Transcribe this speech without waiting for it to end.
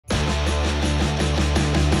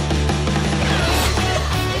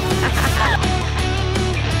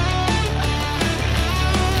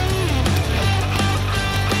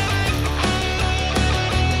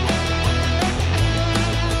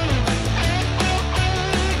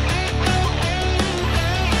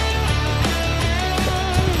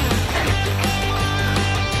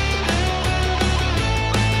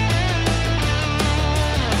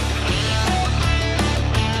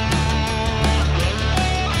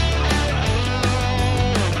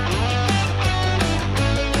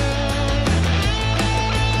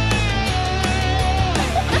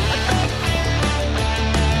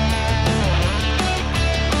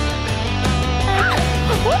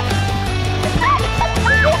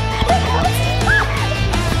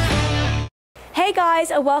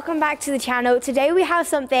guys, and welcome back to the channel. Today we have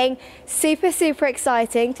something super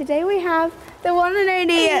exciting. Today we have the one and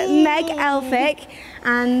only Meg Elphick,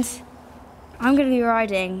 and I'm going to be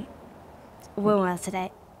riding Wilma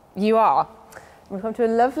today. You are. We've come to a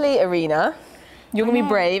lovely arena. You're going to be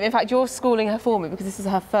brave. In fact, you're schooling her for me because this is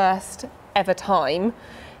her first ever time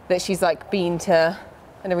that she's like been to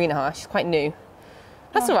an arena. She's quite new.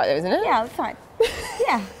 That's all right though, isn't it? Yeah, that's fine.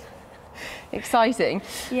 Yeah. Exciting.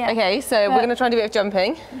 Yeah. Okay, so we're going to try and do a bit of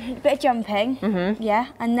jumping. A bit of jumping. Yeah,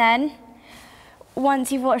 and then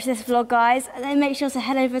once you've watched this vlog, guys, then make sure to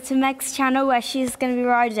head over to Meg's channel where she's going to be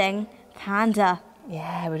riding Panda.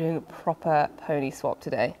 Yeah, we're doing a proper pony swap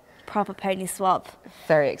today. Proper pony swap.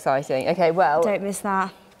 Very exciting. Okay, well, Don't miss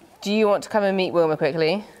that. do you want to come and meet Wilma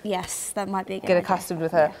quickly? Yes, that might be a good Get idea. accustomed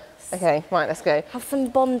with her. Yes. Okay, right, let's go. Have some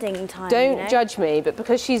bonding time. Don't you know? judge me, but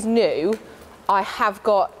because she's new, I have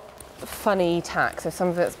got funny tack. So some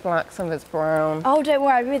of it's black, some of it's brown. Oh, don't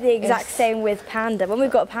worry, we did the exact same with Panda. When we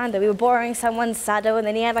got Panda, we were borrowing someone's saddle and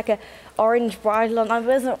then he had like a orange bridle on. It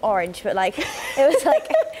wasn't orange, but like, it was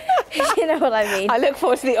like, you know what I mean. I look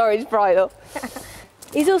forward to the orange bridle.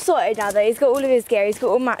 He's all sorted now though, he's got all of his gear, he's got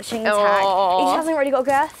all matching tack. He just hasn't really got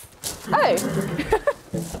girth. Oh.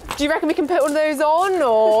 Do you reckon we can put one of those on,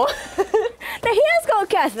 or? No, he has got a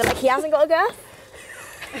girth, but like he hasn't got a girth.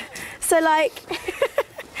 So like...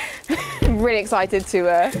 I'm really excited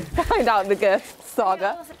to find out the girth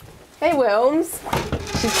saga. Hey Wilms,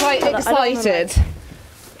 she's quite excited.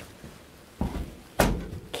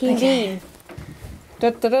 Keen.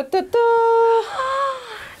 Da, da, da, da, da.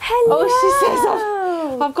 Hello. Oh, she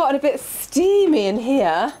says I've gotten a bit steamy in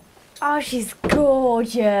here. Oh, she's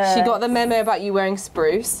gorgeous. She got the memo about you wearing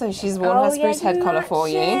spruce, so she's worn her spruce head collar for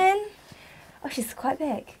you. Oh, she's quite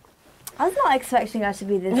big. I was not expecting her to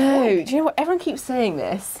be this No, big. do you know what? Everyone keeps saying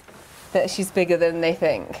this, that she's bigger than they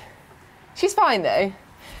think. She's fine though.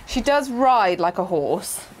 She does ride like a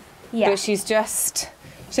horse, but she's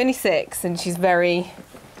only 6 and she's not really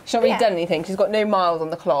done anything. She's got no miles on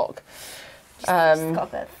the clock. She's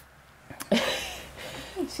got a bit.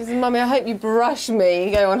 She says, Mummy, I hope you brush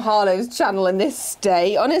me, go on Harlow's channel in this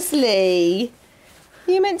state. Honestly,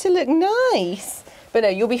 you're meant to look nice. But no,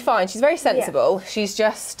 you'll be fine. She's very sensible. Yeah. She's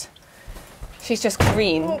just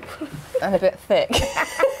green and a bit thick.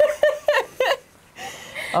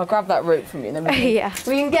 I'll grab that rope from you and then we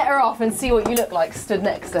can get her off and see what you look like stood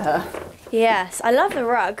next to her. Yes, I love the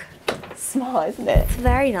rug. Smart, isn't it? It's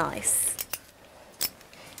very nice.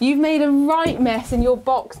 You've made a right mess in your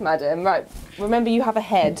box, madam. Right, remember you have a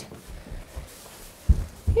head.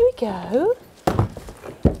 Here we go.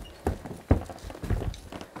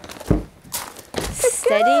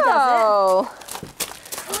 Steady does it.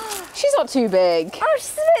 She's not too big. Oh,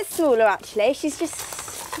 she's a bit smaller actually. She's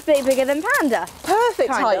just a bit bigger than Panda. Perfect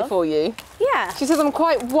height for you. Yeah. She says I'm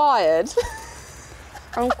quite wired.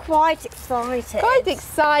 I'm quite excited. Quite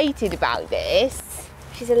excited about this.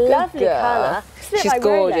 She's a lovely colour. She's like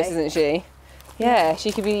gorgeous, Rolo. isn't she? Yeah,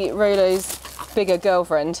 she could be Rolo's bigger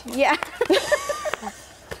girlfriend. Yeah.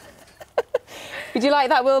 Would you like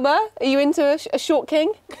that, Wilma? Are you into a short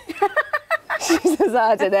king? She says,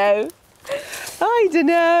 I don't know. I don't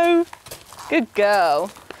know. Good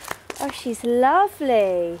girl. Oh, she's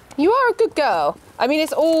lovely. You are a good girl. I mean,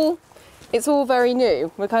 it's all very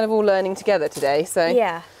new. We're kind of all learning together today, so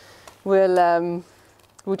yeah, we'll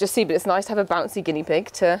just see. But it's nice to have a bouncy guinea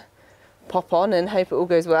pig to pop on and hope it all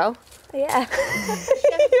goes well. Yeah. She's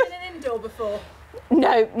never been in an indoor before.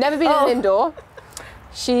 No, never been in an indoor.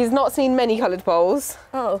 She's not seen many coloured poles.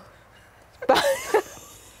 Oh. But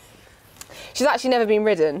she's actually never been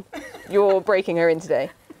ridden. You're breaking her in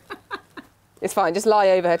today. It's fine, just lie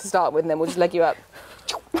over her to start with and then we'll just leg you up.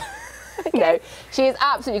 Okay. No, she is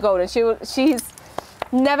absolutely golden. She's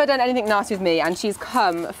never done anything nasty with me and she's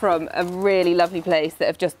come from a really lovely place that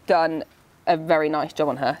have just done a very nice job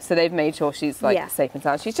on her. So they've made sure she's like safe and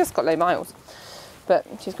sound. She's just got low miles, but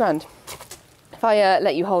she's grand. If I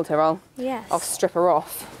let you hold her, I'll strip her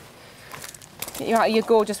off. Get you out of your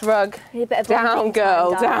gorgeous rug. Need a bit of down,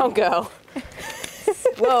 girl, down, girl.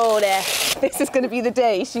 Whoa there. This is going to be the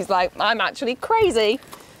day she's like, I'm actually crazy.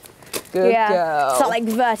 Good girl. Start like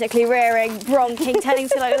vertically rearing, bronking, turning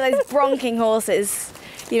to like those bronking horses,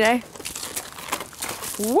 you know.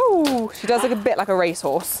 Woo! She does look a bit like a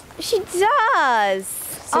racehorse. She does.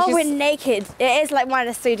 So we're naked. It is like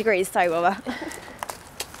 -3 degrees, sorry, Wilma.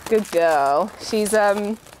 Good girl. She's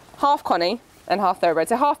half Connie and half thoroughbred,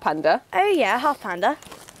 so half panda. Oh yeah, half panda.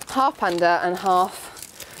 Half panda and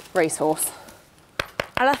half racehorse.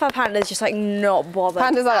 I love how Panda's just like not bothered.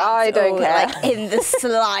 Panda's like, I don't care. Like in the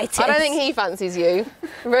slightest. I don't think he fancies you.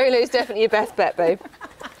 Rolo's definitely your best bet, babe.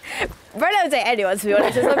 Rolo will date anyone, to be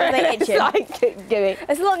honest, as long as they itch him. Like, gimme.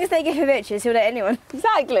 As long as they give him itches, he'll date anyone.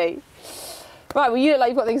 Exactly. Right, well, you look like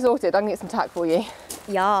you've got things sorted. I can get some tack for you.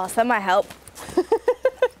 Yes, that might help.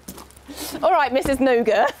 All right, Mrs.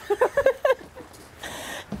 Noga.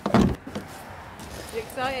 You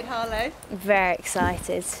excited, Harlow? Very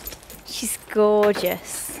excited. She's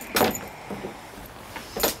gorgeous.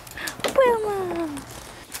 Wilma!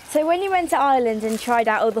 So when you went to Ireland and tried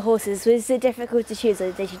out all the horses, was it difficult to choose,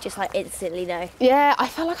 or did you just like instantly know? Yeah, I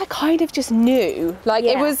felt like I kind of just knew. Like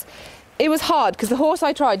Yeah. it was hard because the horse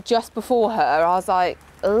I tried just before her, I was like,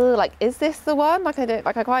 oh, like, is this the one? Like,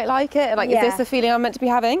 I quite like it. Like, Yeah. is this the feeling I'm meant to be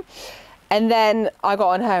having? And then I got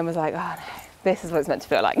on her and was like, oh no, this is what it's meant to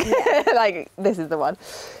feel like. Yeah. Like, this is the one.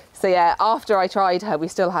 So yeah, after I tried her, we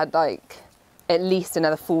still had like at least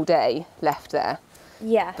another full day left there.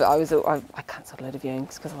 Yeah. But I cancelled a load of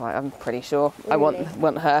viewings because I'm pretty sure I Really?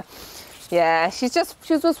 want her. Yeah, she was just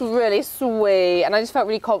really sweet, and I just felt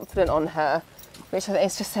really confident on her, which I think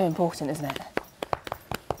is just so important, isn't it?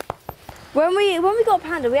 When we got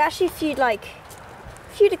Panda, we actually feud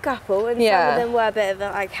a couple, and Yeah. some of them were a bit of a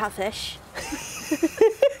like catfish.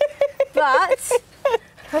 but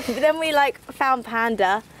then we like found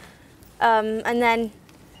Panda, and then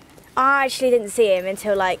I actually didn't see him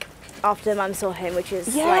until like after Mum saw him, which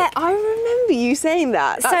was like, I remember you saying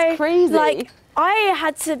that. That's so crazy. like I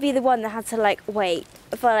had to be the one that had to like wait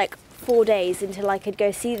for like 4 days until I could go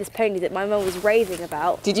see this pony that my mum was raving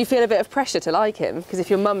about. Did you feel a bit of pressure to like him? Because if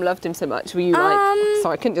your mum loved him so much, were you like,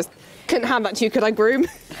 sorry, I couldn't hand that to you, could I groom?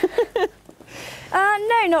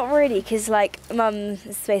 No, not really, because like Mum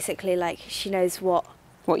is basically like she knows what.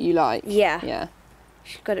 What you like? Yeah. Yeah.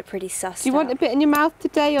 She's got it pretty sussed Do you want out. a bit in your mouth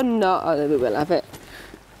today or not? Oh, no, we will have it.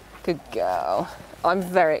 Good girl. I'm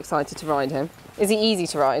very excited to ride him. Is he easy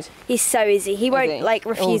to ride? He's so easy. He won't he? like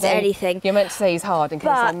refuse Oh, then anything. You're meant to say he's hard in case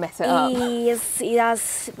I But mess it up.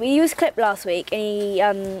 he was clipped last week,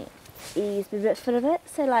 and he's been a bit full of it.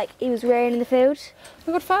 So like he was rearing in the field.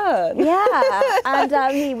 We got fun. Yeah,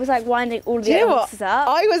 and he was like winding all Do the you know other what? horses up.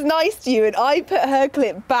 I was nice to you and I put her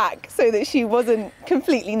clip back so that she wasn't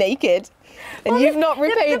completely naked. And Well, you've not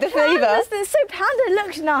repaid the favour. Pandas, so Panda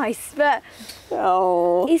looks nice, but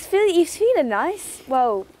Oh, he's feeling nice.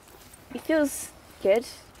 Well, he feels good.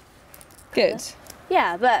 good.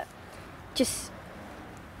 Yeah, but just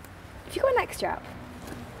if you got a neck strap.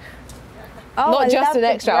 Oh, Not I just love an the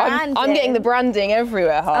extra. I'm getting the branding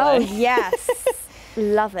everywhere, Oh Harlow. yes,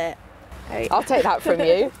 love it. I'll take that from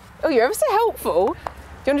you. Oh, you're ever so helpful.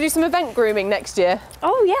 Do you want to do some event grooming next year?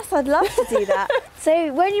 Oh yes, I'd love to do that.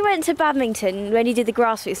 So when you went to badminton, when you did the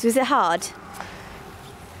grassroots, was it hard?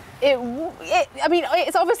 I mean,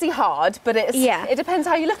 it's obviously hard, but Yeah. it depends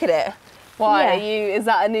how you look at it. Why Yeah. are you? Is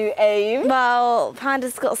that a new aim? Well,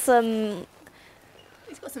 Panda's got some.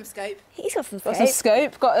 He's got some scope. He's got some Got some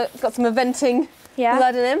scope. scope. Got some eventing Yeah.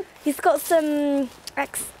 blood in him. He's got some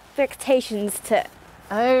expectations to.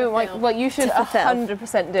 Oh, my, well, you should To fulfill.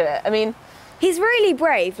 100% do it. I mean, He's really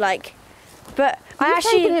brave, like. But I you've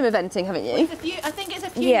actually. taken him eventing, haven't you? I think it's a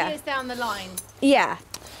few Yeah. years down the line. Yeah.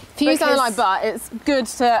 Few years down the line, because- but it's good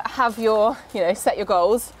to have your, set your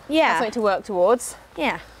goals. Yeah. Have something to work towards.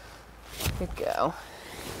 Yeah. Good girl.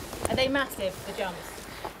 Are they massive, the jumps?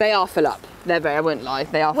 They are full up. They're very, I won't lie,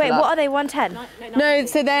 they are Wait, full up. what are they? 110. No,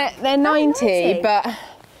 so they're 90, 90. but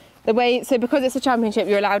the way, so because it's a championship,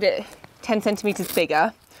 you're allowed it 10 centimetres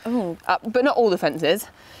bigger, Oh. but not all the fences.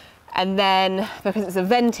 And then because it's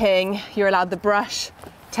eventing, you're allowed the brush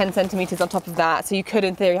 10 centimetres on top of that. So you could,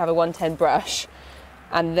 in theory, have a 110 brush.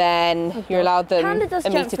 And then you're allowed them Panda does a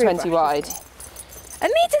jump metre through 20 wide. brushes. 1.20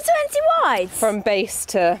 m wide. From base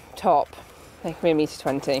to top, they can be a metre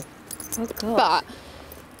 20. Oh god. But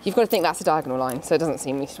you've got to think that's a diagonal line, so it doesn't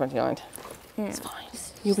seem metre 20 wide. Yeah. It's fine.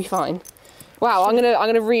 You'll be fine. Wow, I'm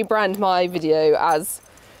gonna rebrand my video as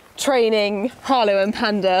training Harlow and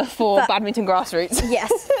Panda for badminton grassroots.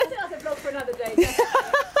 Yes. I think that's a vlog for another day.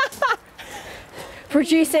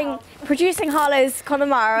 producing Harlow's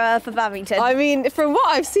Connemara for badminton. I mean, from what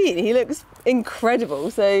I've seen, he looks incredible.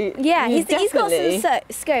 So yeah, you he's got some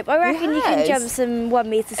scope. I reckon you can Yes. jump some 1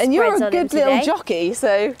 metre spreads And you're a on him good little today. jockey,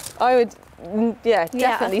 so I would,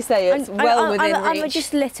 definitely say it's well within I'm reach.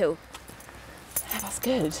 just little. Yeah, that's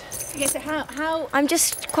good. Okay, so how I'm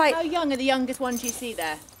just quite. young are the youngest ones you see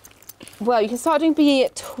there? Well, you can start doing PE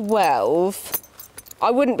at 12. I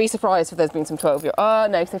wouldn't be surprised if there's been some 12-year. Oh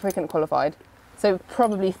no, because they probably couldn't qualified. So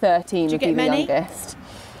probably 13 Do you would be get the many? youngest.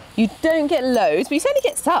 You don't get loads, but you certainly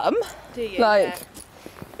get some. Do you? Like,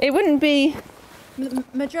 it wouldn't be.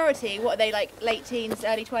 Majority, what are they, like late teens,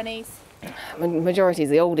 early 20s? Majority is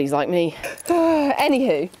the oldies like me.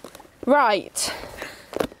 Anywho, right.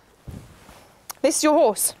 This is your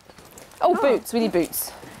horse. Oh, boots. We need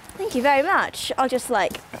boots. Thank you very much. I'll just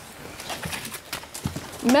like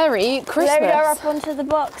Merry Christmas. load her up onto the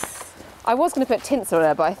box. I was going to put tinsel on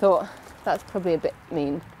her, but I thought that's probably a bit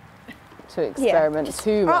mean to experiment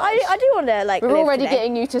too much. I do want to like. We're live already today.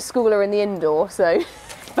 getting you to school her in the indoor, so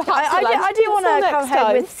I do want to come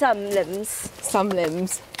home with some limbs. some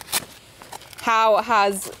limbs. How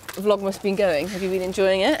has Vlogmas been going? Have you been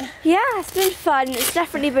enjoying it? Yeah, it's been fun. It's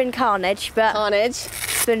definitely been carnage, but Carnage.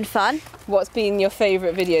 it's been fun. What's been your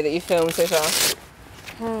favourite video that you've filmed so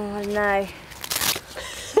far? Oh no.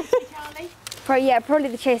 Probably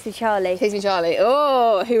the Chase with Charlie. Chase Me Charlie.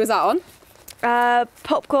 Oh, who was that on?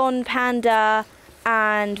 Popcorn, Panda,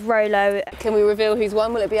 and Rolo. Can we reveal who's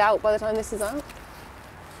won? Will it be out by the time this is out?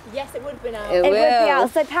 Yes, it would have been out. It It would will. be out.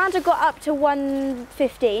 So Panda got up to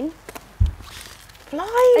 115. Blimey.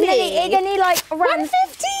 And then he like ran.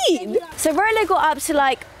 115? So Rolo got up to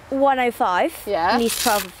like 105. Yeah. And he's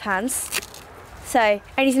 12 pounds. So,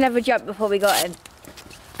 and he's never jumped before we got him.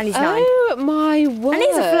 And he's 9. Oh my word. And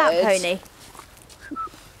he's a flat pony.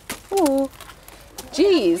 Oh, We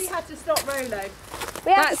jeez. had to stop Rolo.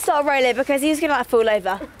 We had to stop Rolo because he was going to like fall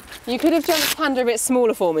over. You could have jumped Panda a bit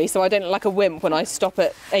smaller for me so I don't look like a wimp when I stop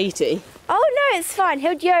at 80. Oh no, it's fine.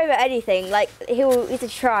 He'll do over anything. Like he's a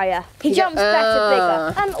trier. He jumps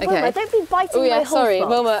better, bigger. okay. Wilma, don't be biting Oh yeah, my horse sorry, box.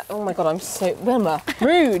 Wilma. Oh my God, I'm so Wilma.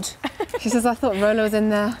 Rude. She says I thought Rolo was in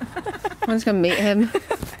there. I'm just gonna meet him.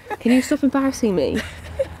 Can you stop embarrassing me?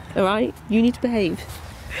 All right, you need to behave.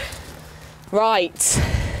 Right.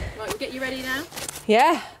 Right, we'll get you ready now.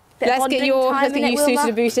 Yeah. Bit of Let's get bonding time, you innit, suited Wilma?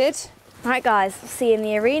 and booted. Right, guys, we'll see you in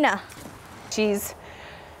the arena. She's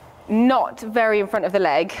not very in front of the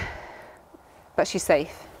leg, but she's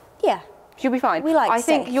safe. Yeah. She'll be fine. We like I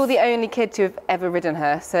think safe. you're the only kid to have ever ridden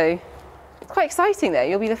her, so it's quite exciting though.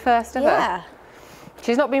 You'll be the first ever. Yeah.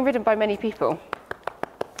 She's not been ridden by many people.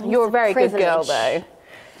 You're a very good girl privilege. though.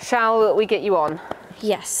 Shall we get you on?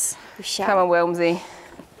 Yes, we shall. Come on, Wilmsy.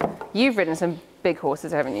 You've ridden some big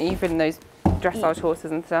horses, haven't you? You've ridden those dressage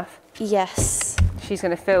horses and stuff. Yes. She's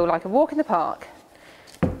going to feel like a walk in the park.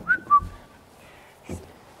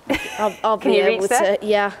 I'll Can be you able reach there? to.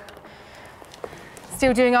 Yeah.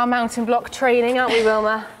 Still doing our mountain block training, aren't we,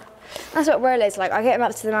 Wilma? That's what Rolo's like. I get him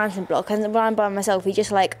up to the mountain block, and when I'm by myself, he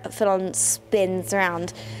just like full on spins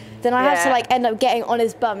around. Then I have to Yeah. like end up getting on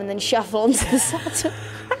his bum and then shuffle onto the saddle.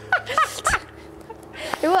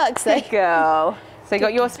 It works though. Good girl. So you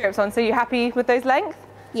got your stirrups on, so you happy with those lengths?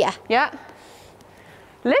 Yeah. Yeah.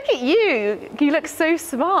 Look at you. You look so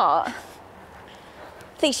smart.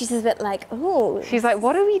 I think she's a bit like, oh. She's like,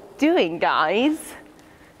 what are we doing, guys?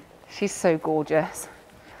 She's so gorgeous.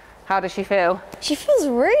 How does she feel? She feels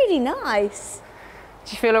really nice.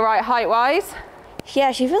 Do you feel all right height-wise?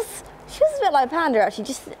 Yeah, she feels a bit like Panda actually,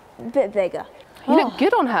 just a bit bigger. You look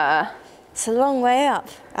good on her. It's a long way up,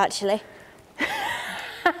 actually.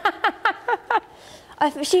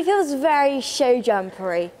 She feels very show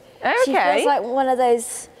jumpery. She Okay. feels like one of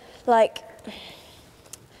those, like,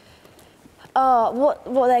 oh, what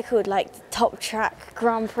are they called? Like top track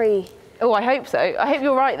Grand Prix. Oh, I hope so. I hope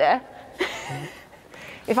you're right there.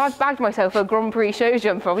 If I've bagged myself a Grand Prix show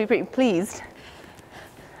jumper, I'll be pretty pleased.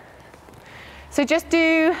 So just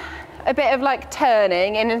do a bit of like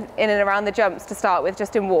turning in and around the jumps to start with,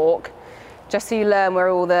 just in walk, just so you learn where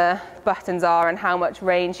all the buttons are and how much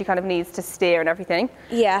range she kind of needs to steer and everything,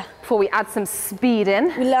 Yeah, before we add some speed in.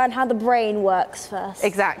 we learn how the brain works first.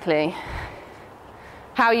 Exactly.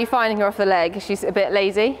 How are you finding her off the leg? Is she a bit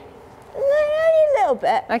lazy? No, only a little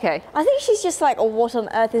bit. Okay. I think she's just like, oh, what on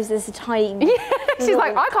earth is this tiny She's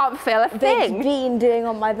like, I can't feel a big thing. bean doing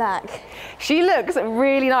on my back? She looks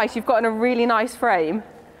really nice. You've gotten a really nice frame.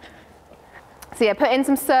 So yeah, put in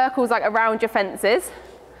some circles like around your fences.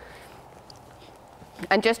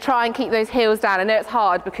 And just try and keep those heels down. I know it's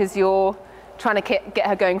hard because you're trying to get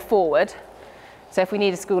her going forward. So if we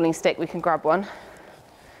need a schooling stick, we can grab one.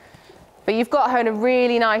 But you've got her in a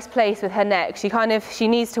really nice place with her neck. She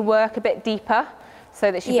needs to work a bit deeper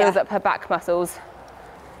so that she builds up her back muscles.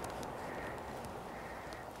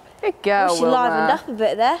 Good girl, Oh, she Wilma. livened up a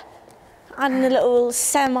bit there. Adding a little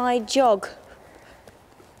semi-jog.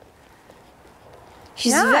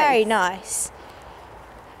 She's Nice. very nice.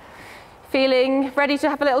 Feeling ready to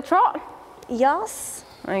have a little trot? Yes.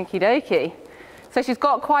 Okie dokie. So she's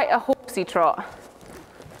got quite a horsey trot.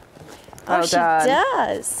 Well She done.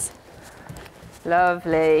 does.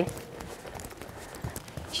 Lovely.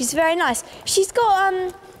 She's very nice. She's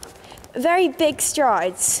got very big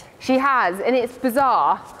strides. She has, and it's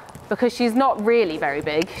bizarre because she's not really very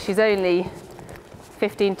big. She's only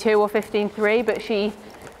 15.2 or 15.3, but she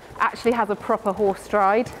actually has a proper horse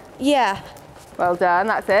stride. Yeah. Well done,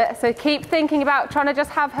 that's it. So keep thinking about trying to just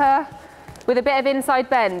have her with a bit of inside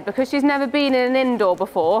bend. Because she's never been in an indoor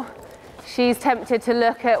before, she's tempted to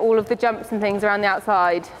look at all of the jumps and things around the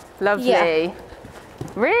outside. Lovely. Yeah.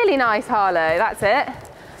 Really nice, Harlow, that's it.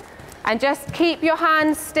 And just keep your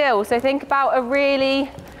hands still. So think about a really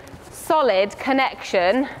solid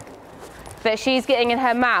connection that she's getting in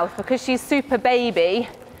her mouth. Because she's super baby,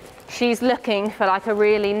 she's looking for like a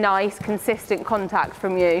really nice, consistent contact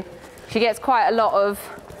from you. She gets quite a lot of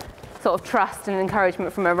sort of trust and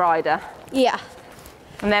encouragement from her rider. Yeah.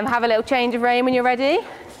 And then have a little change of rein when you're ready.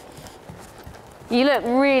 You look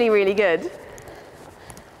really, really good.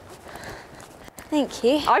 Thank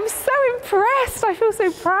you. I'm so impressed. I feel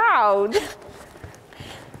so proud.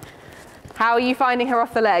 How are you finding her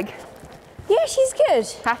off the leg? Yeah, she's good.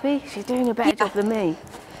 Happy? She's doing a better job than me.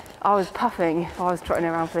 I was puffing if I was trotting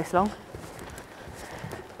around for this long.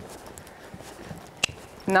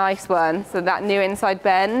 Nice one. So that new inside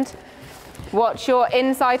bend. Watch your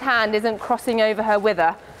inside hand isn't crossing over her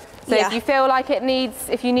wither. So if you feel like it needs,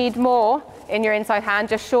 if you need more in your inside hand,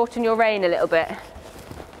 just shorten your rein a little bit.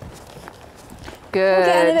 Good. I'm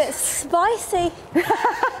getting a bit spicy.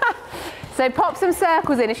 So pop some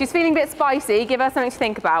circles in. If she's feeling a bit spicy, give her something to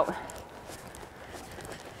think about.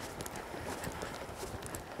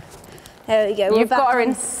 There we go. You've got her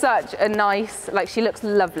in such a nice, like she looks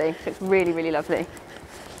lovely. She looks really, really lovely.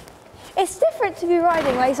 It's different to be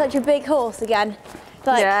riding like such a big horse again.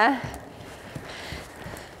 Like, yeah.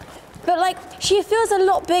 But like, she feels a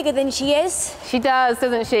lot bigger than she is. She does,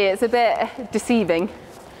 doesn't she? It's a bit deceiving.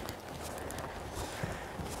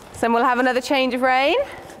 So we'll have another change of rein.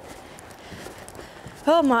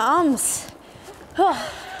 Oh, my arms. Oh.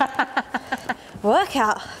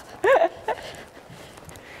 Workout.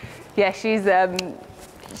 Yeah, she's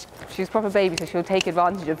proper baby, so she'll take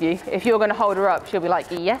advantage of you. If you're going to hold her up, she'll be like,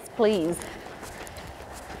 yes, please.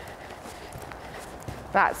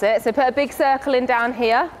 That's it. So put a big circle in down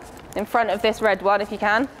here, in front of this red one, if you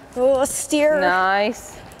can. Oh, steer.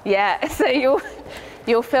 Nice. Yeah, so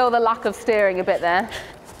you'll feel the lack of steering a bit there.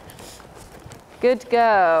 Good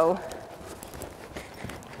girl.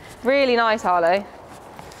 Really nice, Harlow.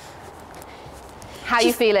 How are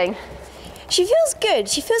you feeling? She feels good.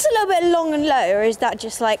 She feels a little bit long and low, or is that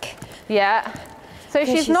just like... Yeah. So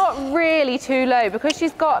she's not really too low because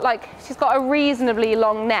she's got a reasonably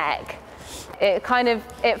long neck.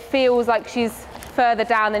 It feels like she's further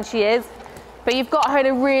down than she is. But you've got her in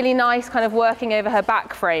a really nice kind of working over her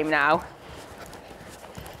back frame now.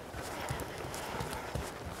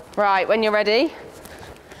 Right, when you're ready,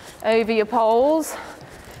 over your poles,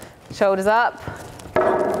 shoulders up.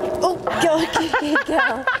 Oh, God, good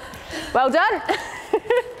girl. Well done.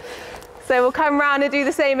 So we'll come round and do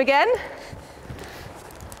the same again.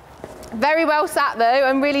 Very well sat though,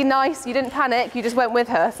 and really nice. You didn't panic, you just went with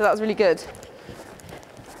her, so that was really good.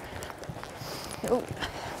 Oh.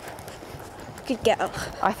 Good girl.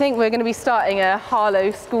 I think we're going to be starting a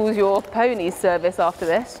Harlow Schools Your Ponies service after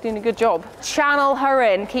this. Doing a good job. Channel her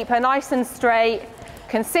in, keep her nice and straight,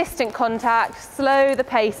 consistent contact, slow the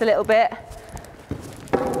pace a little bit.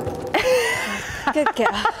 Good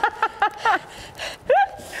girl.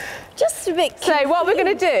 Just a bit. So what we're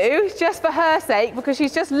going to do, just for her sake, because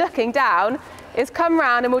she's just looking down, is come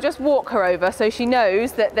round and we'll just walk her over so she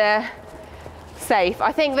knows that they're safe.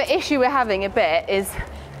 I think the issue we're having a bit is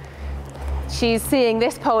she's seeing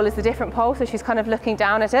this pole as a different pole, so she's kind of looking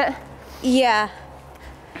down at it. Yeah.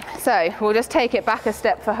 So we'll just take it back a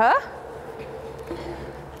step for her.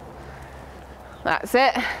 That's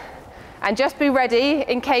it. And just be ready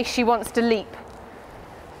in case she wants to leap.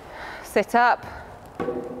 Sit up.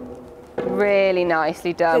 Really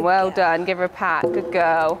nicely done. Good well girl. done. Give her a pat. Good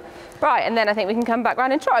girl. Right, and then I think we can come back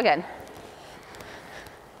round and trot again.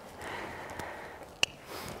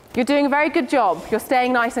 You're doing a very good job. You're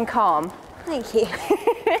staying nice and calm. Thank you.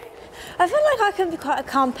 I feel like I can be quite a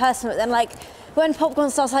calm person, but then like when Popcorn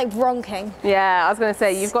starts like bronking. Yeah, I was going to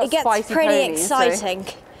say, you've got spicy ponies. It gets pretty exciting.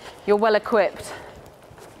 So you're well equipped.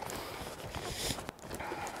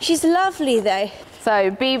 She's lovely though.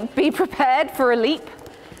 So be prepared for a leap.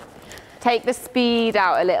 Take the speed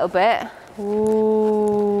out a little bit.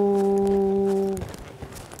 Ooh.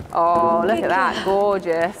 Oh, look at that,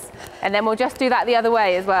 gorgeous. And then we'll just do that the other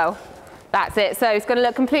way as well. That's it. So it's going to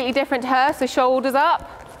look completely different to her. So shoulders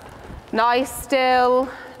up, nice, still,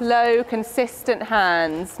 low, consistent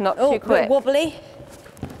hands, not too quick. Wobbly.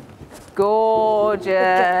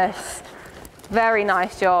 Gorgeous. Very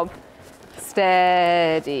nice job.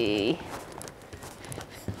 Steady.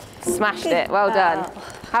 Smashed it. Well done.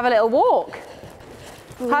 Have a little walk.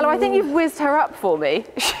 Harlow, I think you've whizzed her up for me.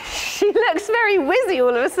 She looks very whizzy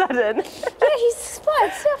all of a sudden. Yeah, she's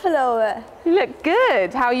spiced up a little bit. You look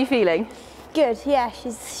good. How are you feeling? Good, yeah,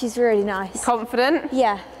 she's really nice. Confident?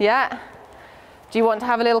 Yeah. Yeah. Do you want to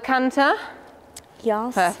have a little canter?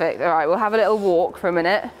 Yes. Perfect. All right, we'll have a little walk for a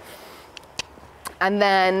minute. And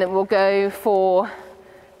then we'll go for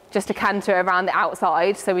just a canter around the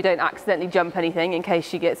outside so we don't accidentally jump anything in case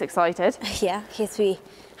she gets excited. Yeah, in case we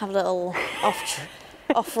have a little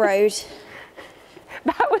off-road.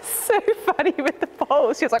 That was so funny with the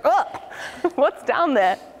pole. She was like, oh, what's down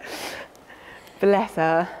there? Bless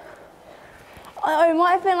her. Oh, it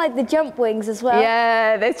might have been like the jump wings as well.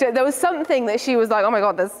 Yeah, there was something that she was like, oh my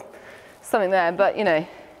God, there's something there, but you know.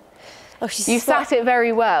 Oh, you sat it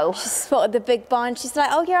very well. She spotted the big barn. She's like,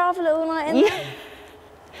 oh, yeah, I'll have a little night in there.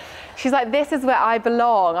 She's like, this is where I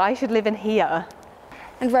belong. I should live in here.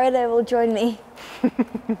 And Rolo will join me.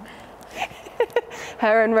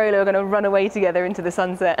 Her and Rolo are going to run away together into the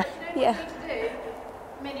sunset. Yeah.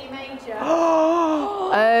 Mini major.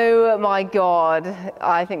 Oh my God.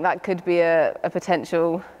 I think that could be a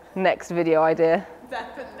potential next video idea.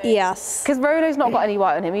 Definitely. Yes. Because Rolo's not got any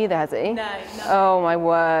white on him either, has he? No. Oh my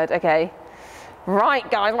word. Okay. Right,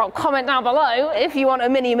 guys, well, comment down below if you want a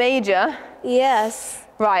mini major. Yes.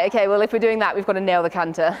 Right, okay, well, if we're doing that, we've got to nail the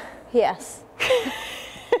canter. Yes.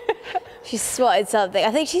 She's spotted something.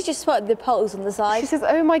 I think she's just spotted the poles on the side. She says,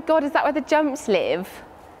 oh my God, is that where the jumps live?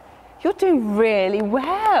 You're doing really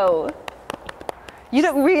well. You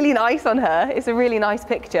look really nice on her. It's a really nice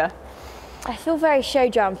picture. I feel very show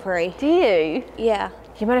jumpery. Do you? Yeah.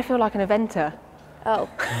 You might feel like an eventer. Oh,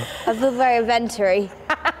 I feel very eventery.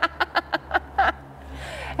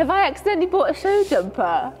 Have I accidentally bought a show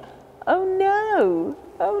jumper? Oh no,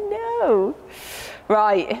 oh no.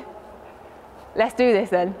 Right, let's do this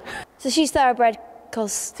then. So she's thoroughbred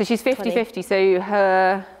because... So she's 50-50, so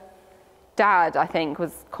her dad, I think,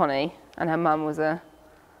 was Connie, and her mum was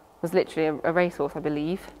literally a racehorse, I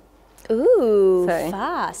believe. Ooh, So-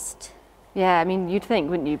 fast. Yeah, I mean, you'd think,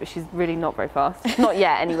 wouldn't you? But she's really not very fast. Not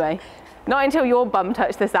yet, anyway. Not until your bum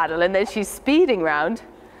touched the saddle and then she's speeding round.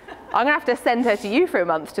 I'm gonna have to send her to you for a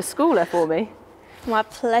month to school her for me. My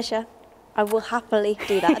pleasure. I will happily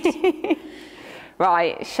do that.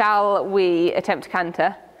 Right, shall we attempt to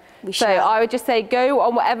canter? We So shall. I would just say go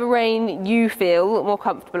on whatever rein you feel more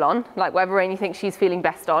comfortable on, like whatever rein you think she's feeling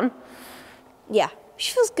best on. Yeah,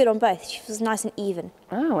 she feels good on both. She feels nice and even.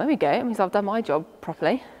 Oh, there we go. It means I've done my job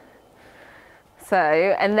properly. So,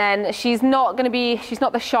 and then she's not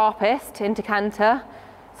the sharpest into canter.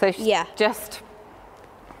 So she's Yeah. just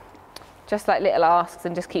like little asks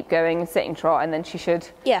and just keep going, sitting trot, and then she should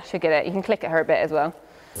get it. You can click at her a bit as well.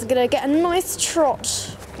 It's gonna get a nice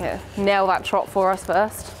trot. Yeah, nail that trot for us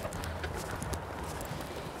first.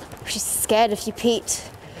 She's scared of you, Pete.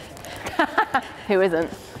 Who isn't?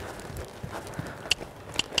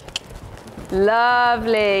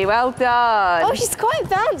 Lovely, well done. Oh, she's quite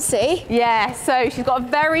bouncy. Yeah, so she's got a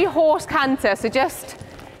very hoarse canter, so just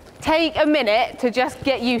take a minute to just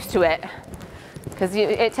get used to it. Because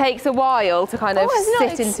it takes a while to kind of I was not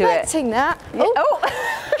sit into it. expecting that. Yeah. Oh.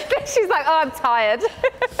 Oh, she's like, oh, I'm tired.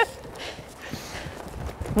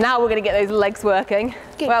 Now we're gonna get those legs working.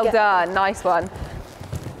 Good well girl. done, nice one.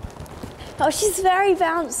 Oh, she's very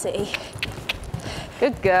bouncy.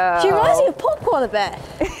 Good girl. She reminds me of Popcorn a bit.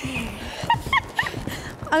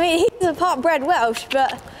 I mean, he's a part bred Welsh,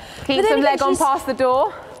 but... Keep but then some again, leg on past the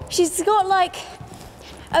door. She's got like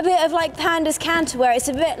a bit of like Panda's canter where it's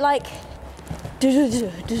a bit like...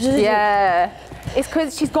 Yeah, it's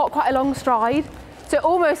because she's got quite a long stride. So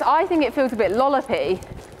almost, I think it feels a bit lollopy.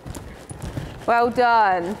 Well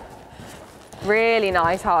done. Really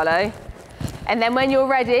nice, Harlow. And then when you're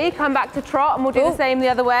ready, come back to trot and we'll do the same the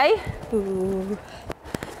other way. Ooh.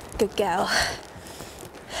 Good girl.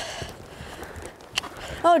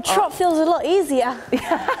 Oh, trot feels a lot easier.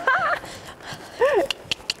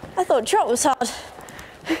 I thought trot was hard.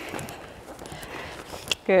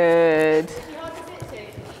 Good.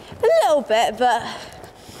 A little bit, but...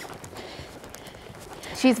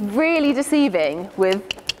 She's really deceiving with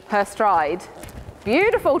her stride.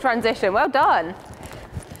 Beautiful transition, well done.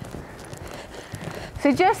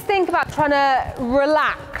 So just think about trying to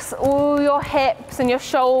relax all your hips and your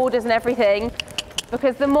shoulders and everything,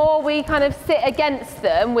 because the more we kind of sit against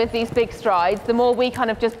them with these big strides, the more we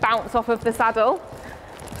kind of just bounce off of the saddle.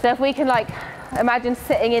 So if we can like imagine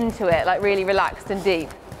sitting into it, like really relaxed and deep.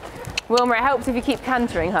 Wilma, it helps if you keep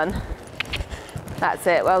cantering, hun. That's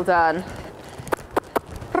it, well done.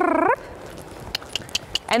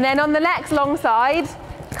 And then on the next long side,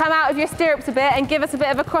 come out of your stirrups a bit and give us a bit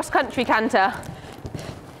of a cross-country canter.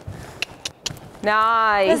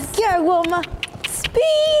 Nice. Let's go, Wilma.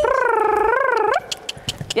 Speed.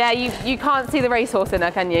 Yeah, you can't see the racehorse in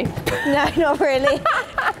her, can you? No, not really.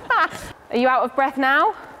 Are you out of breath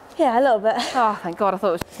now? Yeah, a little bit. Oh, thank God, I thought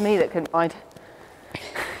it was just me that couldn't ride.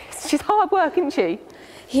 She's hard work, isn't she?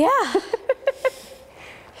 Yeah.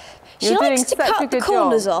 She likes to cut the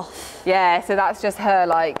corners off. Yeah, so that's just her,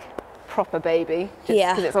 like, proper baby.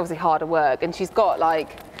 Yeah. Because it's obviously harder work. And she's got,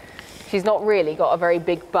 like, she's not really got a very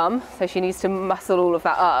big bum, so she needs to muscle all of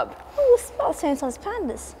that up. Oh, it's about the same size as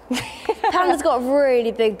Panda's. Panda's got a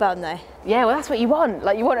really big bum, though. Yeah, well, that's what you want.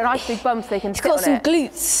 Like, you want a nice big bum so they can sit on it. It's got some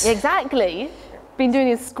glutes. Yeah, exactly. Been doing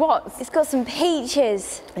his squats. It's got some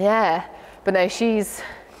peaches. Yeah, but no, she's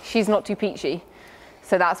not too peachy.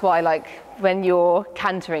 So that's why, like, when you're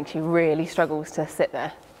cantering, she really struggles to sit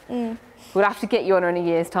there. We'll have to get you on her in a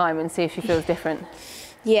year's time and see if she feels different.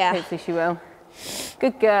 Yeah. Hopefully she will.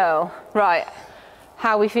 Good girl. Right,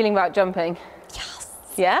 how are we feeling about jumping? Yes.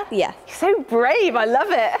 Yeah? Yeah. You're so brave, I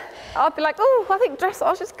love it. I'll be like, oh, I think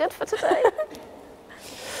dressage is good for today.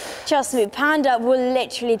 Trust me, Panda will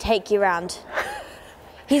literally take you around.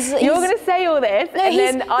 You're going to say all this and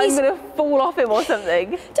then I'm going to fall off him or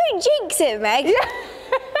something. Don't jinx it, Meg.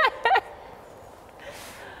 Yeah.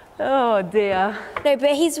 Oh dear. No,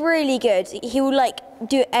 but he's really good. He will like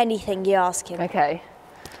do anything you ask him. Okay.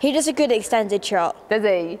 He does a good extended trot. Does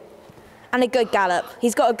he? And a good gallop.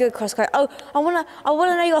 He's got a good cross country. Oh, I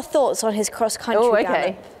wanna know your thoughts on his cross country okay.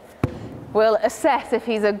 gallop. We'll assess if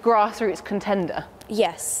he's a grassroots contender.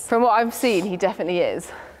 Yes. From what I've seen, he definitely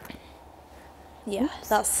is. Yeah,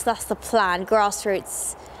 that's the plan.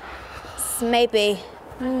 Grassroots, maybe.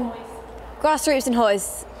 Grassroots and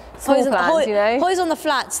Hoys. Small plans, you know. Hoys on the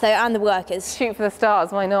flats though, and the workers. Shoot for the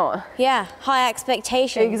stars, why not? Yeah, high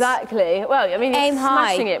expectations. Exactly. Well, I mean, Aim he's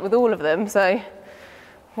high. smashing it with all of them, so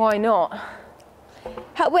why not?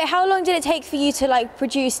 How long did it take for you to like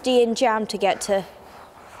produce D and Jam to get to?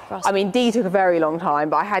 I mean, D took a very long time,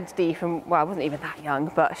 but I had D from, well, I wasn't even that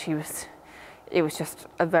young, but it was just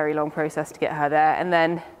a very long process to get her there. And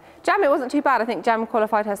then Jam, it wasn't too bad. I think Jam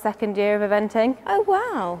qualified her second year of eventing. Oh,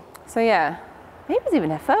 wow. So yeah, maybe it was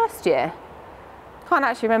even her first year. Can't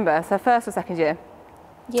actually remember. It's her first or second year.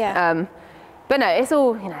 Yeah. But no, it's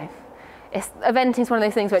all, you know, eventing's one of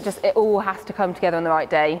those things where it all has to come together on the right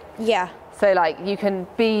day. Yeah. So like you can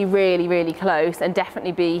be really, really close and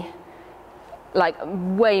definitely be like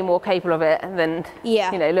way more capable of it than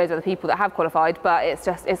you know loads of other people that have qualified, but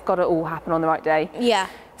it's got to all happen on the right day. Yeah.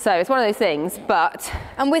 So it's one of those things, but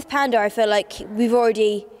and with Panda I feel like we've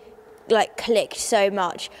already like clicked so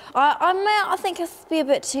much. I think it'll be a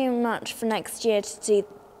bit too much for next year to do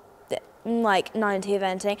like 90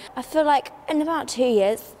 eventing. I feel like in about 2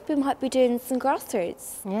 years we might be doing some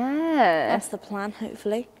grassroots. Yeah. That's the plan,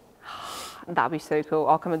 hopefully. That'd be so cool.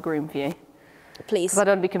 I'll come and groom for you. Please. Because I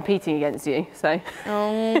don't want to be competing against you, so.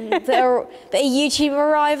 Bit of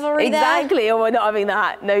YouTuber rivalry exactly, there. or we're not having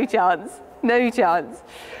that. No chance. No chance.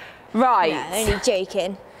 Right. No, only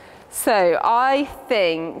joking. So I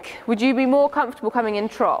think, would you be more comfortable coming in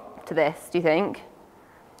trot to this, do you think?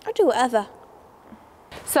 I'll do whatever.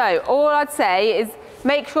 So all I'd say is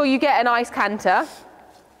make sure you get a nice canter,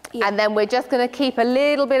 Yeah. and then we're just going to keep a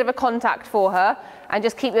little bit of a contact for her and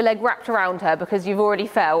just keep your leg wrapped around her, because you've already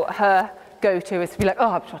felt her go-to is to be like, oh,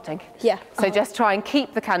 I'm trotting. Yeah. So just try and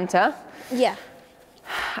keep the canter. Yeah.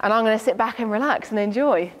 And I'm going to sit back and relax and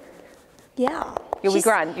enjoy. Yeah. You'll be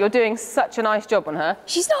grand. You're doing such a nice job on her.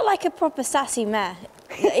 She's not like a proper sassy mare,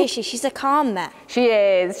 is she? She's a calm mare. She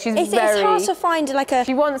is. She's very... It's hard to find like a...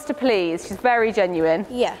 She wants to please. She's very genuine.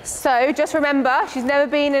 Yes. So just remember, she's never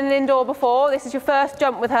been in an indoor before. This is your first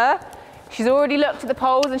jump with her. She's already looked at the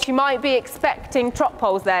poles and she might be expecting trot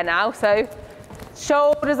poles there now. So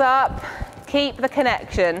shoulders up, keep the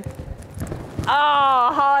connection.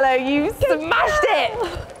 Ah, Harlow, you smashed it!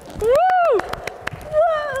 Woo!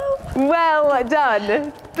 Whoa! Well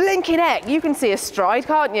done. Blinking heck, you can see a stride,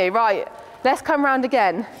 can't you? Right, let's come round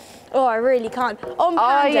again. Oh, I really can't. On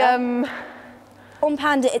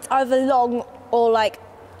Panda, it's either long or like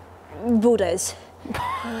bulldoze. So you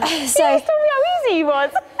told me how easy he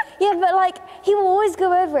was. Yeah, but like he will always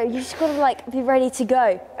go over it. You just gotta like be ready to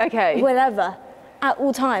go. Okay. Whenever, at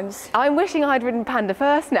all times. I'm wishing I'd ridden Panda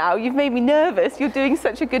first now. You've made me nervous. You're doing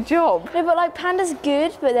such a good job. No, but like Panda's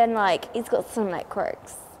good, but then like he's got some like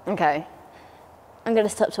quirks. Okay. I'm gonna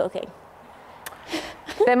stop talking.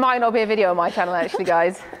 There might not be a video on my channel actually,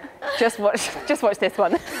 guys. Just watch this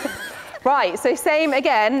one. Right, so same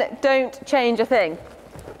again, don't change a thing.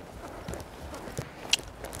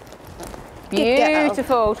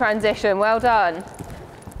 Beautiful transition, well done.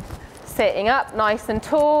 Sitting up nice and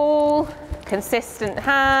tall, consistent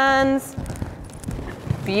hands.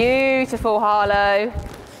 Beautiful, Harlow.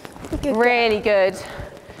 Really good.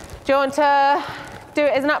 Do you want to do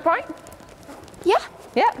it as an upright? Yeah.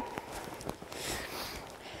 Yep.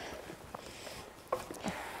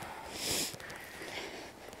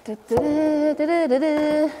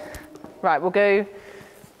 Right, we'll go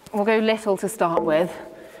little to start with.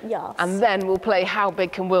 Yes. And then we'll play How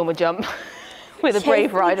Big Can Wilma Jump with a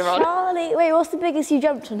brave rider on. Charlie. Wait, what's the biggest you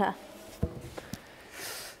jumped on her?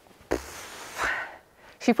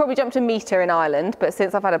 She probably jumped a metre in Ireland, but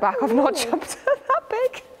since I've had her back, I've not jumped her that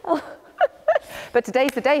big. Oh. But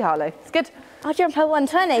today's the day, Harlow. It's good. I'll jump at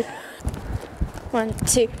 120. 1,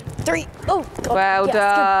 2, 3. Oh, God. Well yes,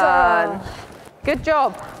 done. Good girl. Good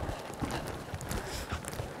job.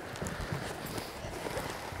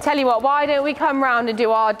 Tell you what, why don't we come round and do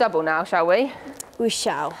our double now, shall we? We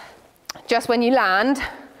shall. Just when you land,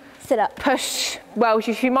 Sit up. push. Well,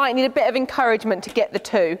 she might need a bit of encouragement to get the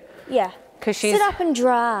 2. Yeah. Because she's... Sit up and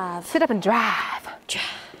drive. Sit up and drive.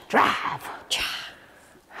 Drive.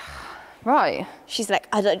 Right. She's like,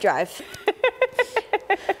 I don't drive.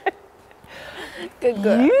 Good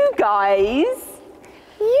girl. You guys.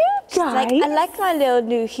 She's like, I like my little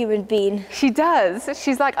new human being. She does.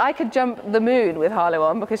 She's like, I could jump the moon with Harlow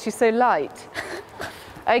on because she's so light.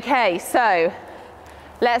 Okay, so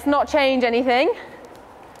let's not change anything.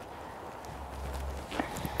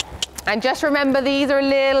 And just remember, these are a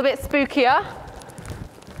little bit spookier.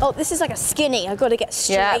 Oh, this is like a skinny. I've got to get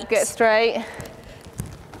straight. Yeah, get straight.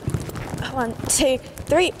 1, 2,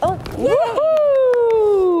 3. Oh,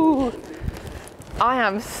 Woohoo! I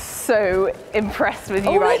am so impressed with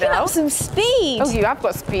you right we can now. have some speed. Oh, you have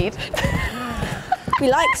got speed. We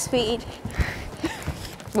like speed.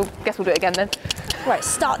 Well, guess we'll do it again then. Right,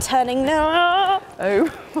 start turning now. Oh.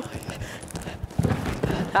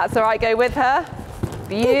 That's all right, go with her.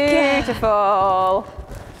 Beautiful.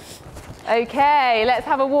 Okay, let's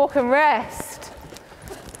have a walk and rest.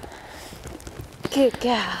 Good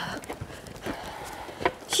girl.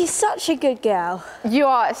 She's such a good girl. You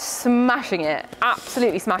are smashing it,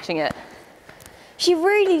 absolutely smashing it. She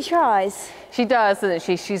really tries. She does, doesn't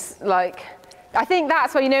she? She's like, I think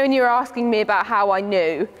that's why, you know, when you were asking me about how I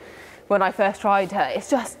knew when I first tried her, it's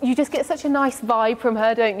just, you just get such a nice vibe from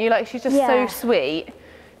her, don't you? Like, she's just so sweet,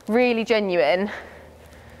 really genuine.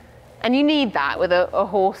 And you need that with a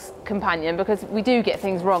horse companion because we do get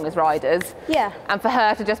things wrong as riders. Yeah. And for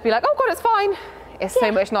her to just be like, oh God, it's fine. It's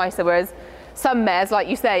so much nicer. Whereas some mares, like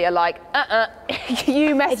you say, are like,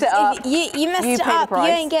 you messed it up. You messed it up. You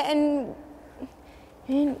ain't getting,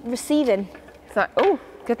 you ain't receiving. It's like, oh,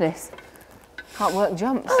 goodness. Can't work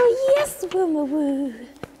jumps. Oh, yes, Wilma woo.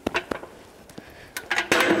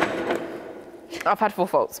 I've had 4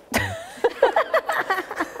 faults.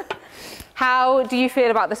 How do you feel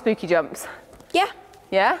about the spooky jumps? Yeah.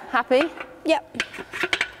 Yeah? Happy? Yep.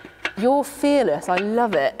 You're fearless. I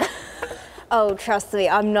love it. Oh, trust me,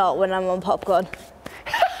 I'm not when I'm on popcorn.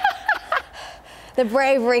 The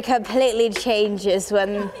bravery completely changes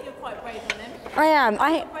when... I think you're quite brave on them. I am.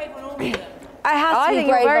 You're brave on all of them. I have to be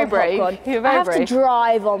brave on popcorn. You're very I have brave. to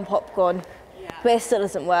drive on popcorn, Yeah. but it still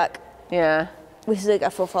doesn't work. Yeah. We still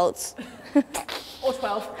get 4 faults. Or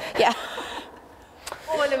 12. Yeah.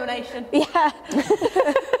 Or elimination. Yeah. 12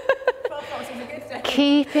 faults is a good day.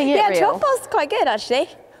 Keeping it Yeah, real. 12 faults is quite good actually.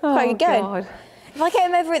 Oh, Quite good going. God. If I get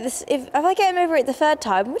him over it if I get him over it the 3rd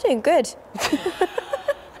time, we're doing good.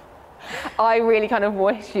 I really kind of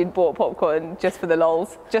wish you'd bought popcorn just for the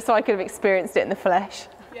lols, just so I could have experienced it in the flesh.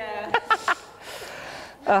 Yeah.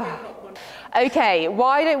 Okay,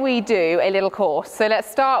 why don't we do a little course? So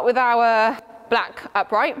let's start with our black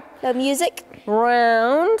upright. The music.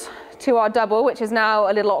 Round to our double, which is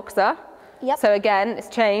now a little oxer. Yep. So again, it's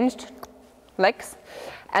changed, legs.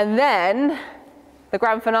 And then the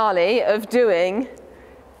grand finale of doing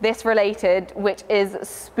this related, which is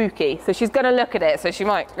spooky. So she's gonna look at it, so she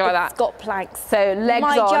might go like that. It's got planks. So legs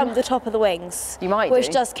might on. jump the top of the wings. You might Which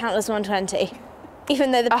do. does count as 120.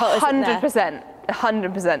 Even though the pot isn't there. 100%,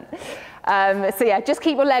 100%. So yeah, just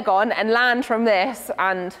keep your leg on and land from this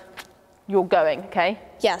and you're going, okay?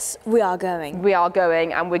 Yes, we are going. We are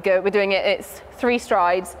going and we're doing it, it's 3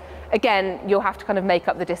 strides. Again, you'll have to kind of make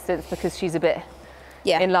up the distance because she's a bit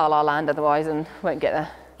in La La Land otherwise and won't get there.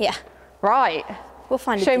 Yeah. Right. We'll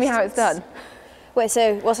find a Show me how it's done. Wait,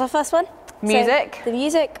 so what's our first one? Music. So the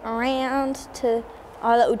music, round to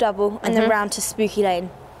our little double, and then round to Spooky Lane.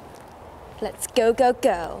 Let's go, go,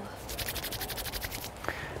 go.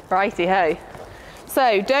 Righty ho.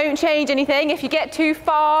 So don't change anything. If you get too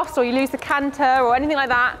fast or you lose the canter or anything like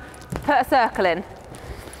that, put a circle in.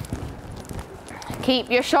 Keep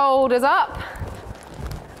your shoulders up.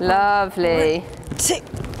 Lovely. 1, 2.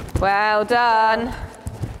 Well done.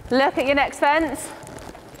 Look at your next fence.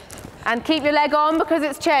 And keep your leg on because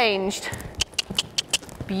it's changed.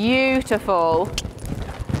 Beautiful.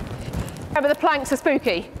 Remember, the planks are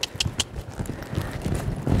spooky.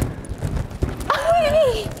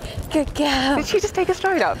 Good girl. Did she just take a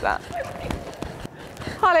stride out of that?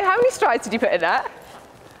 Harlow, how many strides did you put in that?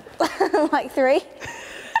 Like 3.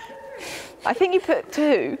 I think you put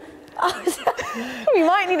 2. We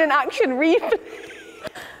might need an action replay.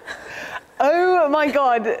 Oh my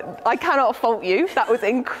God, I cannot fault you. That was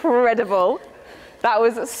incredible. That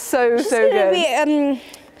was so good. Be,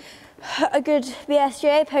 a good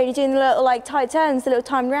BSJ pony doing the little like tight turns, the little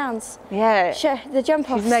timed rounds. Yeah. Sure, the jump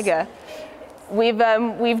offs. She's mega.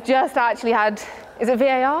 We've just actually had, is it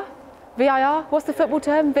VAR? VIR? What's the football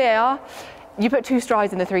term? VAR? You put 2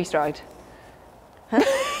 strides in the 3 stride. Huh?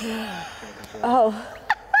 Oh.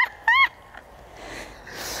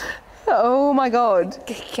 Oh my God.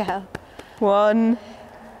 Good girl. 1,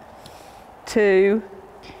 2,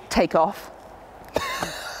 take off.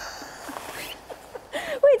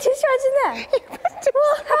 Wait, 2 strides in there?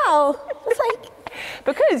 What? How? It's like...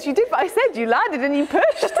 Because you did what I said, you landed and you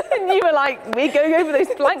pushed and you were like, we're going over those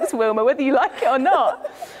planks, Wilma, whether you like it or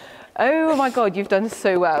not. Oh my God, you've done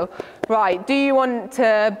so well. Right, do you want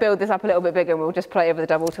to build this up a little bit bigger and we'll just play over the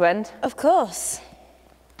double to end? Of course.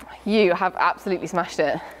 You have absolutely smashed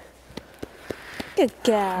it. Good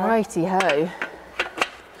girl. Righty ho.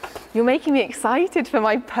 You're making me excited for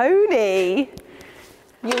my pony.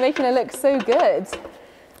 You're making her look so good.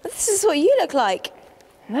 This is what you look like.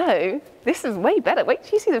 No, this is way better. Wait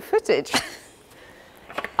till you see the footage.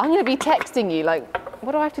 I'm going to be texting you like,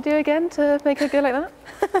 what do I have to do again to make her go like that?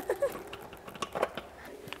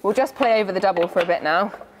 We'll just play over the double for a bit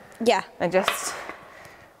now. Yeah. And just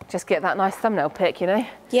get that nice thumbnail pic, you know?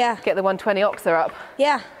 Yeah. Get the 120 oxer up.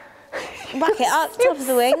 Yeah. Back it up, top of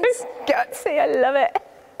the wings. So gutsy, I love it.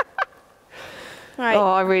 Right.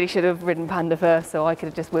 Oh, I really should have ridden Panda first so I could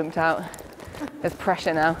have just wimped out. There's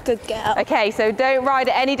pressure now. Good girl. Okay, so don't ride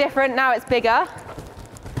it any different. Now it's bigger.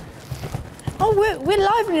 Oh, we're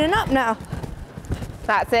livening up now.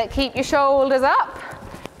 That's it. Keep your shoulders up.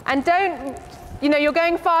 And don't, you know, you're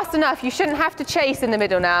going fast enough. You shouldn't have to chase in the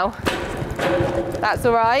middle now. That's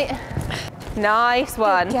all right. Nice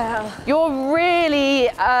one. Good girl. You're really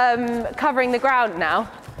covering the ground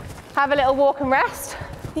now. Have a little walk and rest.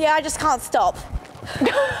 Yeah, I just can't stop.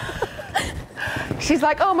 She's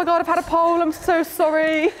like, oh my God, I've had a pole, I'm so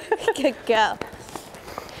sorry. Good girl.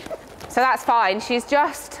 So that's fine.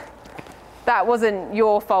 That wasn't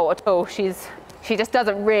your fault at all. She just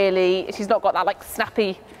doesn't really, she's not got that like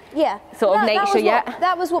snappy sort of nature yet.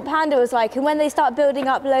 That was what Panda was like. And when they start building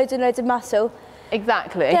up loads and loads of muscle,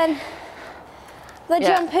 exactly. then they're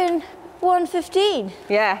jumping 115.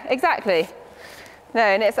 Yeah, exactly. No,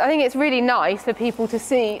 and I think it's really nice for people to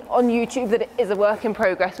see on YouTube that it is a work in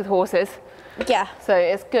progress with horses. Yeah. So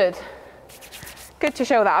it's good. Good to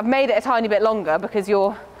show that. I've made it a tiny bit longer because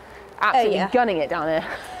you're absolutely gunning it down here.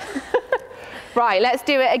 Right, let's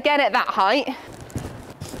do it again at that height.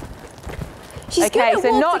 She's okay,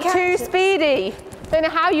 so not too speedy. Don't know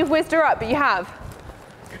how you've whizzed her up, but you have.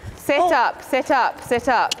 Sit up, sit up, sit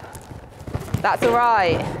up. That's all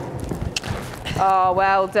right. Oh,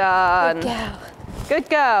 well done. Good girl. Good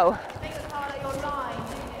girl.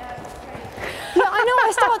 Yeah, I know,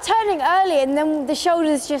 I start turning early and then the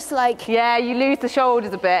shoulders just like... Yeah, you lose the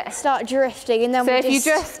shoulders a bit. Start drifting and then so if you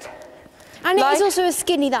just... And it is also a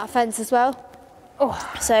skinny, that fence as well. Oh.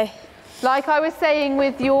 So... Like I was saying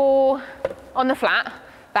with your... On the flat,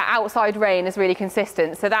 that outside rein is really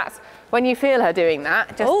consistent. So that's when you feel her doing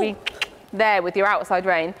that, just be there with your outside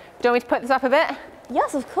rein. Do you want me to put this up a bit?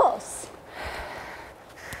 Yes, of course.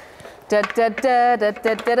 Da, da, da, da,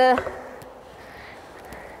 da, da, da.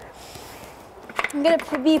 I'm going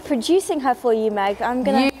to be producing her for you, Meg. I'll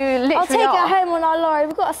take her home on our lorry.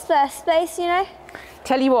 We've got a spare space, you know.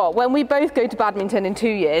 Tell you what, when we both go to badminton in 2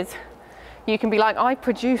 years, you can be like, I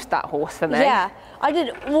produced that horse for me. Yeah, I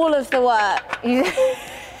did all of the work.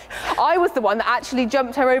 I was the one that actually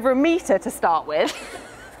jumped her over a metre to start with.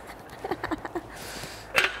 Is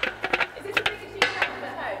this the biggest you've jumped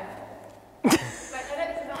at home? Like, I know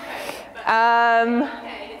this is not home, but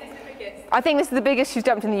UK, is this the biggest? I think this is the biggest she's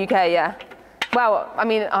jumped in the UK, yeah. Well, I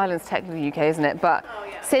mean, Ireland's technically UK, isn't it? But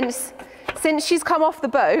since she's come off the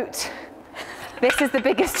boat, this is the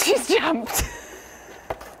biggest she's jumped.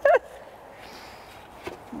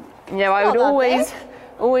 You know, I would always,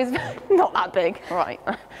 not that big. Right,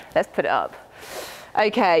 let's put it up.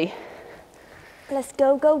 Okay. Let's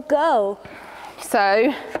go, go, go.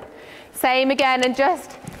 So, same again, and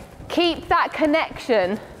just keep that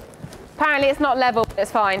connection. Apparently it's not level, but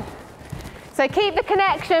it's fine. So keep the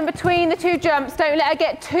connection between the two jumps. Don't let her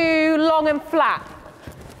get too long and flat.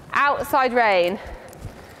 Outside rein.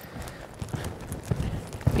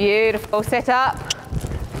 Beautiful, sit up.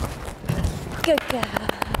 Good girl.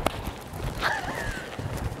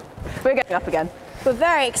 We're going up again. We're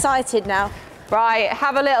very excited now. Right,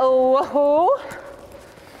 have a little woohoo.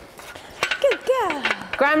 Good girl.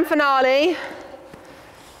 Grand finale.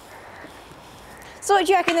 So what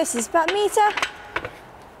do you reckon this is, about a metre?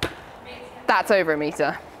 That's over a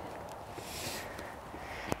metre.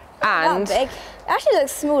 And That big. It actually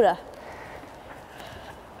looks smaller.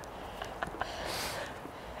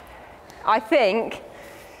 I think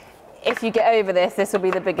if you get over this, this will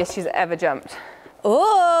be the biggest she's ever jumped.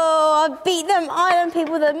 Oh, I beat them island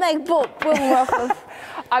people that Meg bought Wilma off of.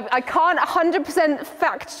 I can't 100%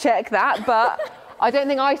 fact check that, but I don't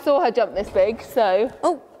think I saw her jump this big, so.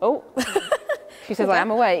 Oh. She says I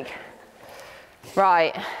am awake.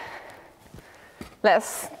 Right.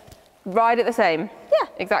 Let's ride it the same. Yeah.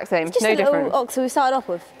 Exact same, Just no a different. little ox we started off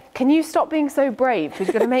with. Can you stop being so brave? Because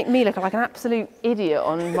you're going to make me look like an absolute idiot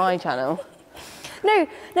on my channel. No,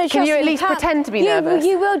 trust me. Can you at least pretend to be nervous?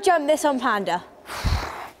 You will jump this on Panda.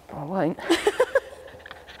 I won't.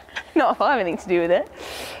 Not if I have anything to do with it.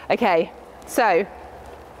 Okay, so.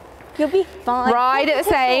 You'll be fine. Ride it the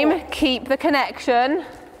same, keep the connection.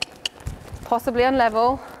 Possibly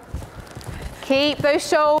unlevel. Keep those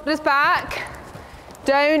shoulders back.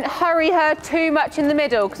 Don't hurry her too much in the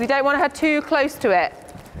middle because we don't want her too close to it.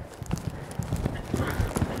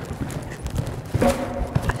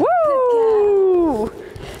 Woo!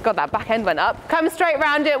 God, that back end went up. Come straight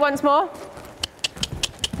round it once more.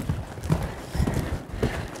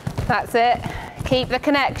 That's it. Keep the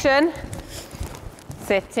connection.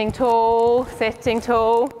 Sitting tall, sitting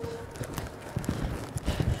tall.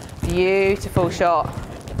 Beautiful shot.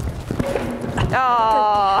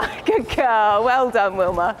 Oh, good girl. Well done,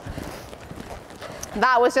 Wilma.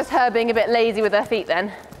 That was just her being a bit lazy with her feet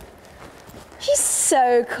then. She's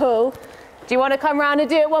so cool. Do you want to come round and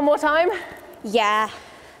do it one more time? Yeah.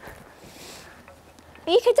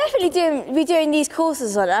 You could definitely be doing these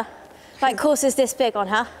courses on her. Like courses this big on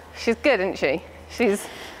her. She's good, isn't she? Do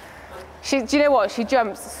you know what? She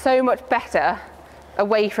jumps so much better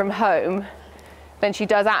away from home than she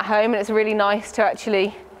does at home, and it's really nice to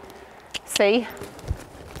actually see.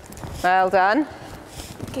 Well done.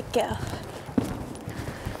 Good girl.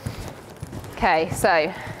 Okay,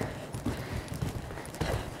 so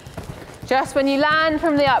just when you land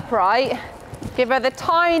from the upright, give her the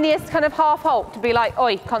tiniest kind of half halt to be like,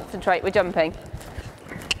 oi, concentrate, we're jumping.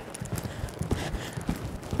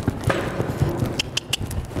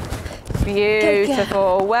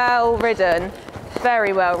 Beautiful, well ridden,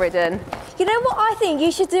 very well ridden. You know what I think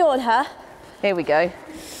you should do on her? Here we go.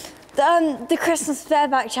 The Christmas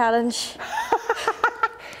bareback challenge.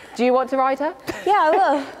 Do you want to ride her? Yeah, I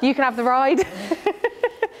will. You can have the ride.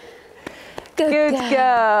 Good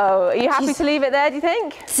girl. Are you happy to leave it there, do you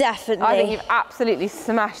think? Definitely. I think you've absolutely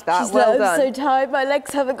smashed that. She's well done. I'm so tired, my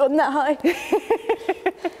legs haven't gone that high.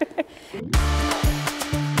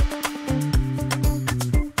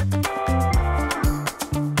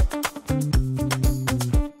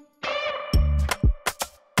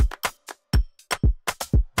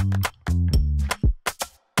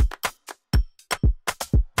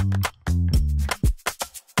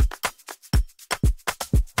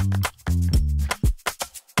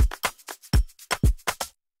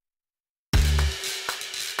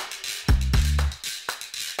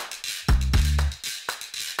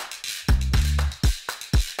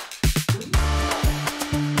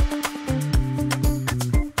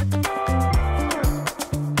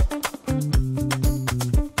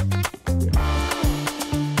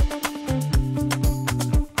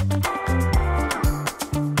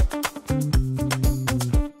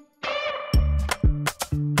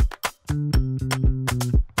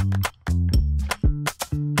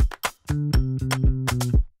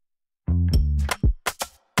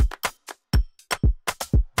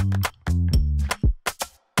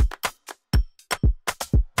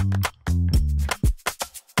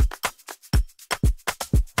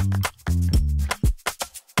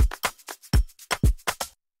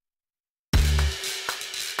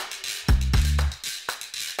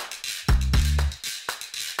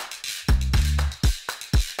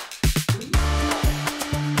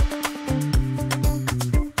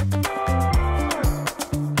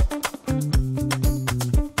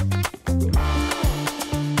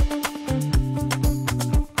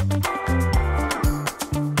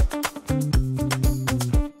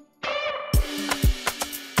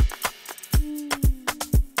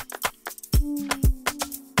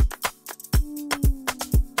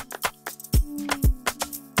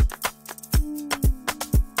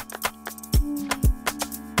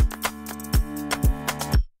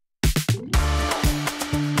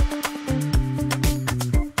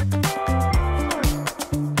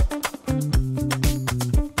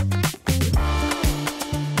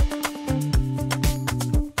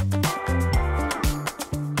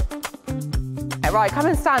 Yeah, right, come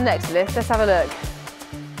and stand next to this. Let's have a look.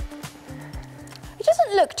 It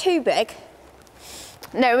doesn't look too big.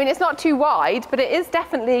 No, I mean, it's not too wide, but it is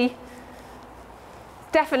definitely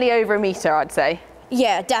over a metre, I'd say.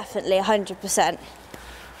 Yeah, definitely, 100%.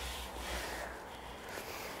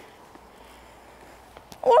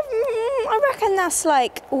 I reckon that's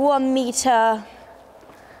like 1 metre.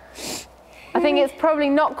 I think it's probably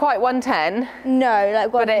not quite 110. No,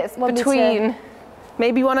 like but it's between metre.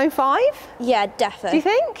 Maybe 105? Yeah, definitely. Do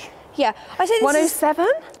you think? Yeah. I say this 107?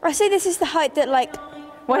 I say this is the height that like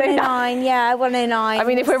 109. Yeah, 109. I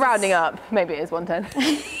mean, if we're rounding up, maybe it is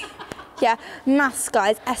 110. Yeah, maths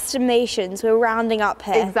guys, estimations, we're rounding up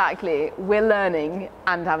here. Exactly. We're learning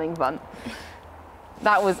and having fun.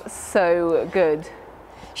 That was so good.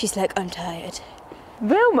 She's like, I'm tired.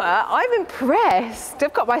 Wilma, I'm impressed.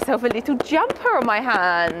 I've got myself a little jumper on my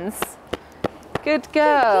hands. Good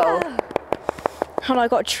girl. Yeah. And I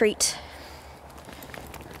got a treat.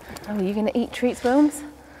 Oh, are you going to eat treats, Wilms?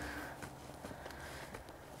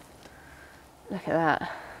 Look at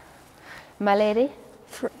that. My lady.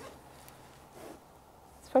 It's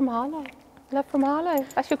from Harlow. Love from Harlow.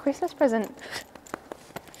 That's your Christmas present.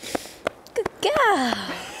 Good girl.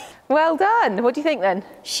 Well done. What do you think then?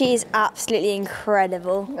 She's absolutely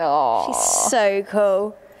incredible. Oh, She's so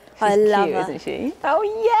cool. I love cute, her. isn't she? Oh,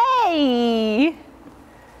 yay!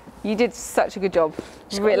 You did such a good job.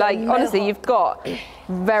 Like, honestly, you've got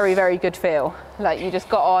very, very good feel. Like, you just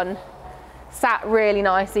got on, sat really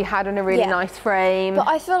nicely, had on a really nice frame. But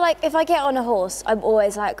I feel like if I get on a horse, I'm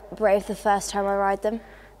always like brave the first time I ride them.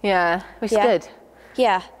 Yeah, which is good.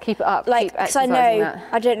 Yeah. Keep it up. Like, because I know,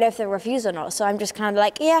 I don't know if they'll refuse or not, so I'm just kind of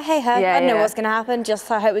like, yeah, hey ho, I don't know what's going to happen,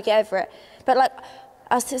 just I hope we get over it. But like,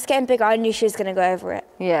 as it's getting bigger, I knew she was going to go over it.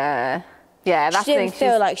 Yeah. Yeah, that's she didn't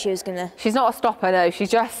feel like she was going to. She's not a stopper, no. She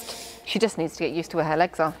just needs to get used to where her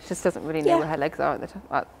legs are. She just doesn't really know where her legs are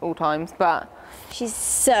at all times, but. She's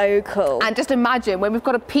so cool. And just imagine when we've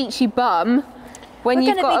got a peachy bum, when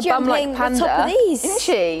you've got a bum like Panda, top of these. Isn't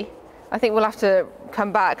she? I think we'll have to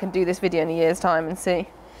come back and do this video in a year's time and see.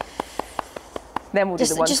 Then we'll do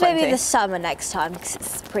the 120. Just maybe the summer next time, because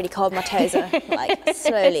it's pretty cold. My toes are like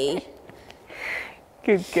slowly.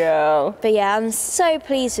 Good girl. But yeah, I'm so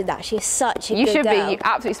pleased with that. She's such a good girl. You should be. You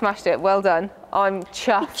absolutely smashed it. Well done. I'm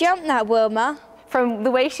chuffed. You jumped that, Wilma. From the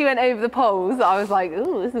way she went over the poles, I was like,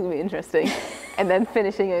 ooh, this is going to be interesting. And then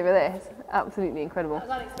finishing over this, absolutely incredible. That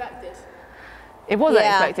was unexpected. It was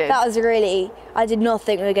unexpected. That was really, I did not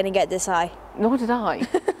think we were going to get this high. Nor did I.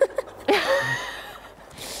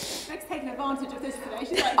 Meg's taking advantage of this today.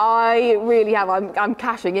 She's like, I really have. I'm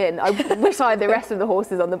cashing in. I wish I had the rest of the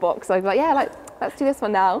horses on the box. I'd be like, yeah, like, let's do this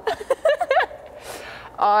one now.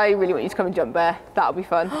 I really want you to come and jump there. That'll be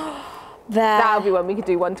fun. That'll be when we could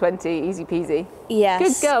do 120, easy peasy.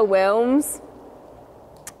 Yes. Good girl, Wilms.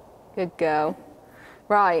 Good girl.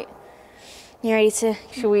 Right. You ready to?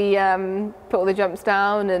 Shall we put all the jumps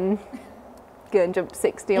down and go and jump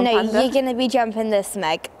 60 on Panda? No, you're going to be jumping this,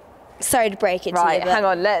 Meg. Sorry to break it to you. Right, hang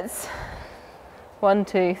on, let's. 1,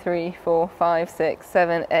 2, 3, 4, 5, 6,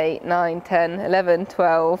 7, 8, 9, 10, 11,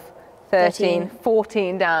 12, 13,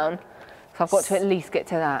 14 down. So I've got to at least get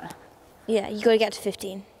to that. Yeah, you got to get to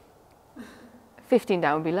 15. 15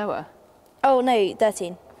 down would be lower. Oh no,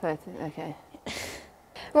 13. 13, okay.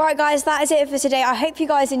 Right guys, that is it for today. I hope you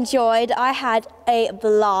guys enjoyed. I had a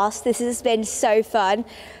blast. This has been so fun.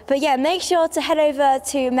 But yeah, make sure to head over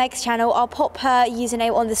to Meg's channel. I'll pop her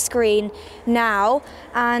username on the screen now.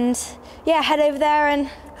 And yeah, head over there and...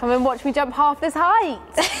 Come and watch me jump half this height.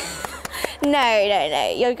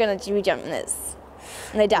 No. You're going to be jumping this.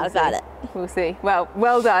 No doubt about it. We'll see.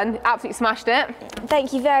 Well done. Absolutely smashed it.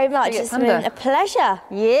 Thank you very much. It's been a pleasure.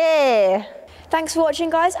 Yeah. Thanks for watching,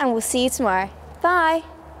 guys, and we'll see you tomorrow. Bye.